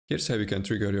Here's how you can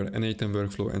trigger your n8n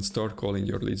workflow and start calling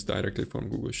your leads directly from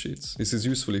Google Sheets. This is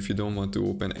useful if you don't want to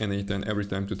open n8n every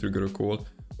time to trigger a call,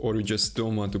 or you just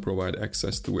don't want to provide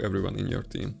access to everyone in your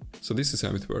team. So this is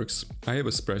how it works. I have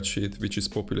a spreadsheet which is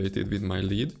populated with my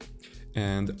lead,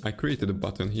 and I created a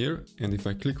button here, and if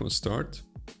I click on start,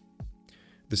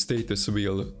 the status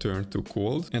will turn to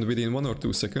called, and within 1 or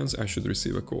 2 seconds I should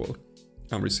receive a call.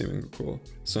 I'm receiving a call.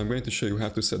 So I'm going to show you how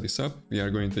to set this up. We are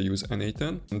going to use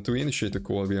n8n, and to initiate a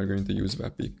call we are going to use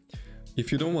Vapi.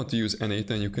 If you don't want to use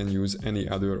n8n, you can use any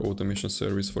other automation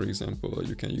service. For example,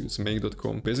 you can use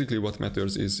make.com. Basically what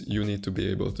matters is you need to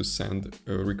be able to send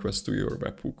a request to your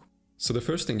webhook. So the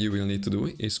first thing you will need to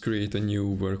do is create a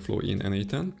new workflow in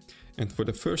n8n, and for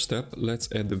the first step let's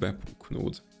add the webhook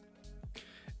node.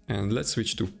 And let's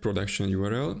switch to production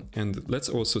URL, and let's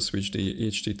also switch the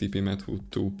HTTP method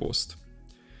to post.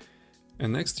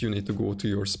 And next you need to go to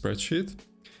your spreadsheet,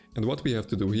 and what we have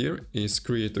to do here is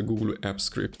create a Google app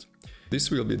script. This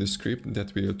will be the script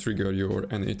that will trigger your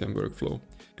n8n workflow.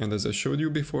 And as I showed you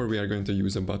before, we are going to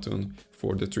use a button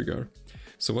for the trigger.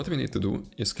 So what we need to do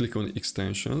is click on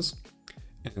extensions,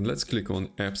 and let's click on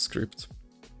app script.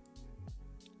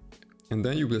 And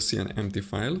then you will see an empty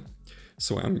file.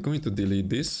 So I'm going to delete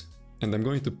this, and I'm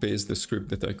going to paste the script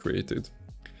that I created.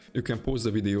 You can pause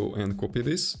the video and copy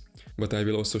this, but I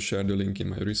will also share the link in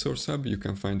my resource hub. You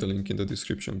can find the link in the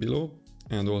description below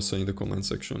and also in the comment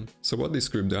section. So what this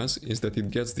script does is that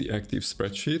it gets the active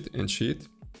spreadsheet and sheet,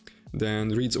 then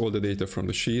reads all the data from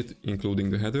the sheet, including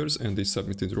the headers and the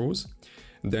submitted rows.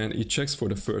 Then it checks for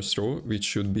the first row, which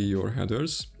should be your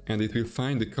headers, and it will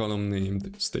find the column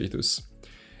named status.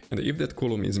 And if that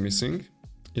column is missing,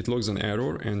 it logs an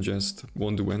error and just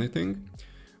won't do anything.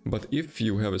 But if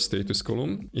you have a status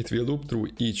column, it will loop through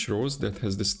each row that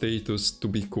has the status to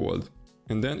be called.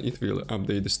 And then it will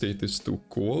update the status to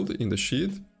called in the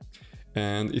sheet.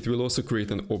 And it will also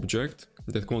create an object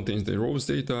that contains the rows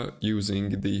data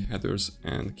using the headers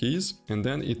and keys. And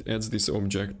then it adds this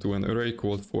object to an array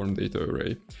called form data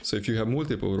array. So if you have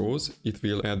multiple rows, it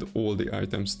will add all the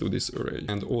items to this array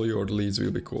and all your leads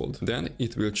will be called. Then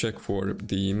it will check for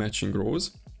the matching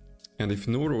rows. And if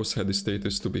no rows had the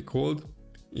status to be called,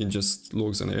 it just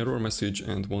logs an error message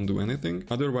and won't do anything.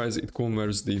 Otherwise, it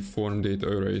converts the form data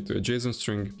array to a JSON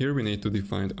string. Here we need to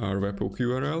define our webhook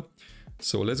URL.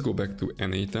 So let's go back to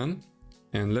n8n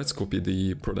and let's copy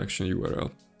the production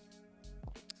URL.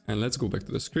 And let's go back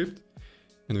to the script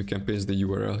and we can paste the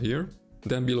URL here.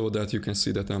 Then below that you can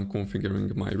see that I'm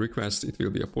configuring my request. It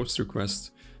will be a post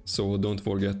request. So don't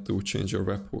forget to change your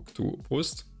webhook to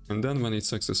post. And then when it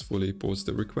successfully posts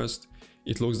the request,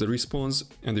 it logs the response,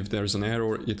 and if there's an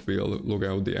error, it will log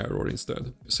out the error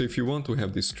instead. So if you want to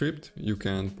have this script, you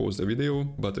can pause the video,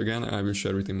 but again, I will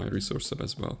share it in my resource hub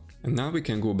as well. And now we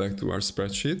can go back to our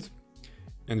spreadsheet,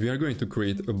 and we are going to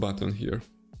create a button here.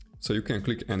 So you can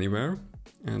click anywhere,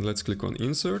 and let's click on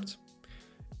insert,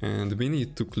 and we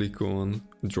need to click on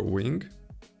drawing.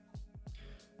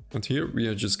 And here we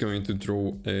are just going to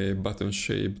draw a button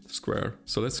shaped square.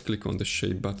 So let's click on the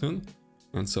shape button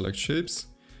and select shapes.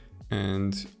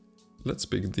 And let's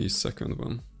pick the second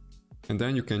one. And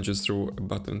then you can just draw a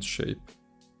button shape.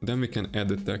 Then we can add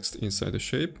the text inside the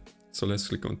shape. So let's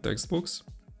click on text box.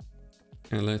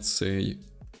 And let's say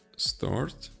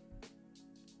start.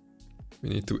 We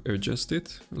need to adjust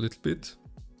it a little bit.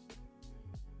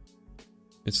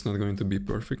 It's not going to be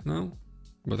perfect now,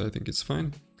 but I think it's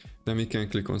fine. Then we can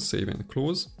click on save and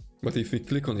close. But if we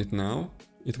click on it now,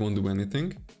 it won't do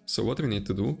anything. So what we need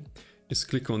to do is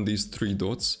click on these 3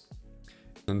 dots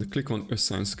and click on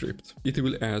assign script. It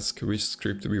will ask which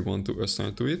script we want to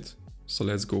assign to it. So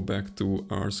let's go back to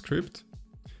our script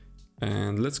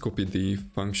and let's copy the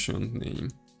function name,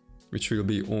 which will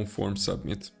be onForm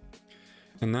submit.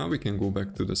 And now we can go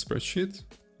back to the spreadsheet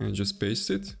and just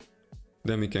paste it.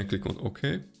 Then we can click on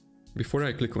OK. Before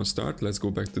I click on start, let's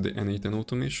go back to the n8n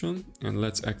automation and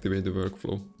let's activate the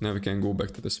workflow. Now we can go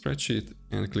back to the spreadsheet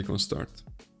and click on start.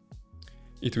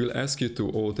 It will ask you to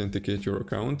authenticate your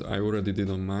account. I already did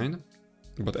on mine,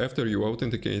 but after you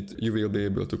authenticate, you will be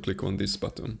able to click on this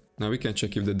button. Now we can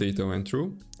check if the data went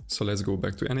through. So let's go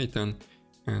back to n8n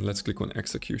and let's click on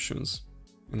executions.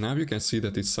 And now you can see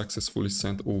that it successfully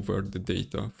sent over the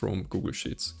data from Google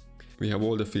Sheets. We have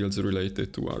all the fields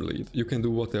related to our lead. You can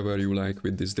do whatever you like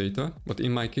with this data, but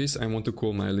in my case, I want to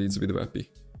call my leads with Vapi.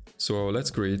 So let's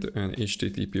create an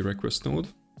HTTP request node.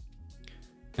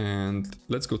 And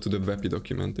let's go to the Vapi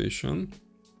documentation.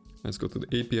 Let's go to the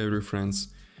API reference,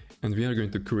 and we are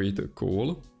going to create a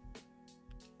call.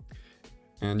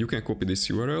 And you can copy this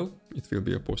URL. It will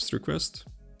be a post request.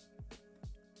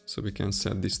 So we can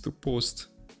set this to post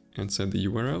and set the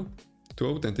URL To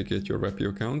authenticate your Vapi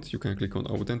account, you can click on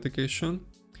Authentication,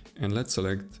 and let's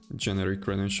select Generic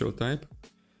Credential Type,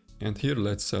 and here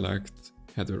let's select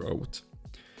Header Auth.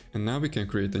 And now we can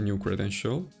create a new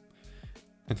credential,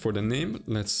 and for the name,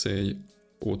 let's say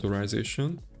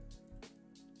Authorization,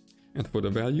 and for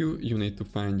the value, you need to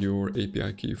find your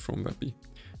API key from Vapi.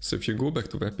 So if you go back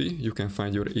to Vapi, you can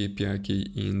find your API key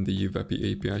in the Vapi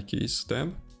API Keys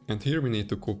tab, and here we need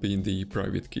to copy the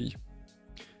private key.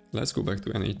 Let's go back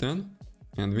to n8n,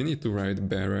 and we need to write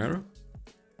bearer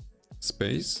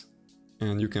space,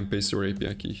 and you can paste your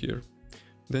API key here.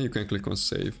 Then you can click on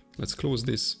save. Let's close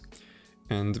this.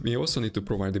 And we also need to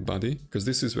provide the body, because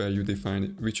this is where you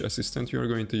define which assistant you are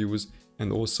going to use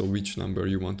and also which number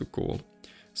you want to call.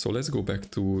 So let's go back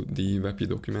to the Vapi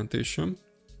documentation,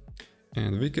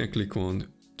 and we can click on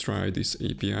try this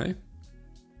API.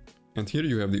 And here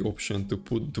you have the option to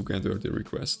put together the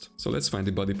request. So let's find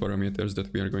the body parameters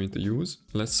that we are going to use.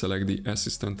 Let's select the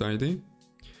assistant ID.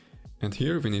 And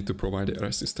here we need to provide the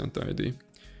assistant ID.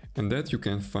 And that you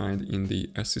can find in the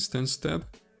assistance tab.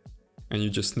 And you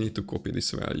just need to copy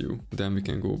this value. Then we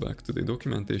can go back to the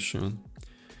documentation.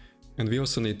 And we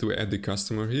also need to add the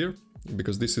customer here,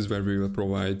 because this is where we will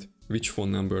provide which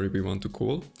phone number we want to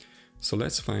call. So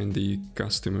let's find the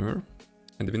customer,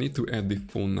 and we need to add the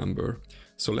phone number.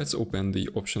 So let's open the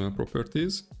optional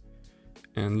properties,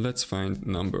 and let's find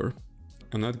number.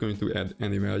 I'm not going to add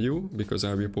any value because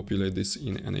I will populate this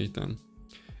in n8n.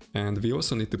 And we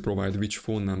also need to provide which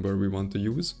phone number we want to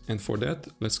use. And for that,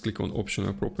 let's click on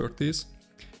optional properties,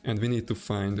 and we need to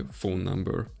find phone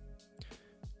number.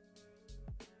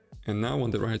 And now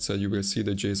on the right side, you will see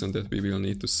the JSON that we will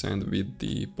need to send with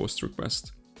the post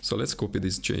request. So let's copy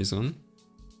this JSON,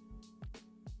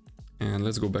 and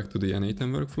let's go back to the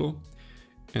n8n workflow,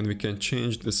 and we can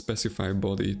change the specify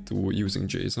body to using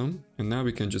JSON. And now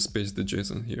we can just paste the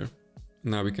JSON here.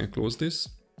 Now we can close this.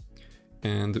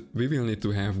 And we will need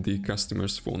to have the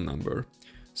customer's phone number.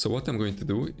 So what I'm going to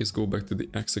do is go back to the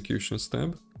executions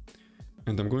tab,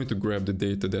 and I'm going to grab the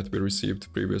data that we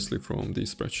received previously from the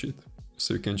spreadsheet.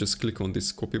 So you can just click on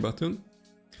this copy button,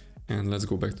 and let's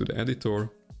go back to the editor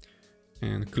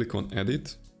and click on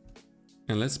edit,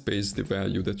 and let's paste the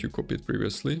value that you copied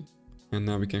previously. And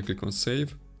now we can click on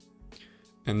save,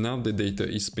 and now the data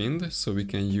is pinned, so we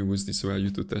can use this value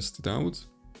to test it out.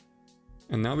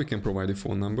 And now we can provide a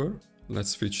phone number. Let's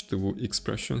switch to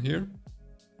expression here.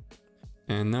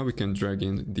 And now we can drag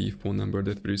in the phone number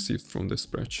that we received from the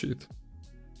spreadsheet.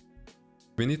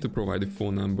 We need to provide the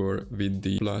phone number with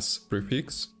the plus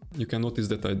prefix. You can notice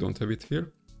that I don't have it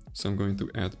here, so I'm going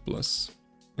to add plus.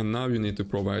 And now you need to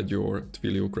provide your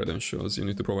Twilio credentials. You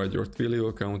need to provide your Twilio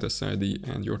account SID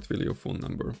and your Twilio phone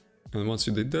number. And once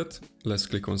you did that, let's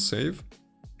click on save.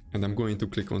 And I'm going to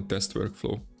click on test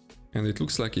workflow. And it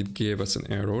looks like it gave us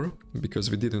an error because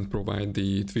we didn't provide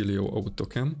the Twilio auth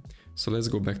token. So let's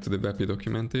go back to the Vapi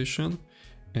documentation,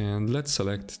 and let's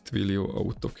select Twilio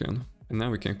auth token. And now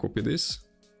we can copy this,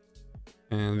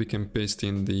 and we can paste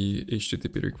in the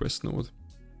HTTP request node.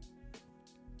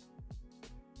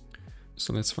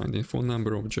 So let's find the phone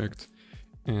number object,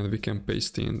 and we can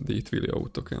paste in the Twilio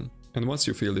auth token. And once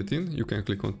you filled it in, you can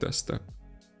click on test tab.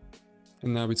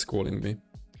 And now it's calling me.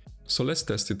 So let's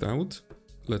test it out.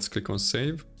 Let's click on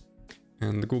save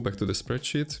and go back to the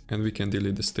spreadsheet, and we can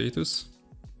delete the status.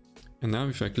 And now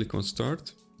if I click on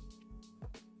start,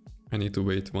 I need to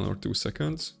wait 1 or 2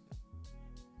 seconds.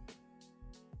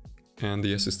 And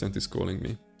the assistant is calling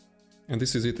me. And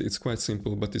this is it. It's quite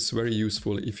simple, but it's very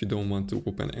useful if you don't want to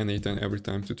open n8n every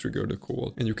time to trigger the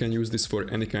call. And you can use this for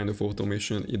any kind of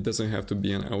automation. It doesn't have to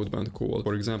be an outbound call.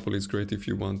 For example, it's great if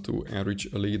you want to enrich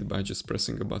a lead by just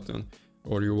pressing a button,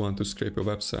 or you want to scrape a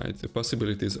website. The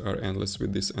possibilities are endless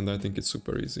with this, and I think it's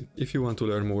super easy. If you want to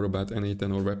learn more about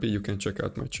n8n or Vapi, you can check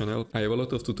out my channel. I have a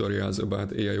lot of tutorials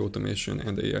about AI automation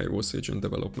and AI voice agent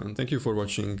development. Thank you for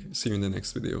watching. See you in the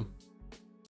next video.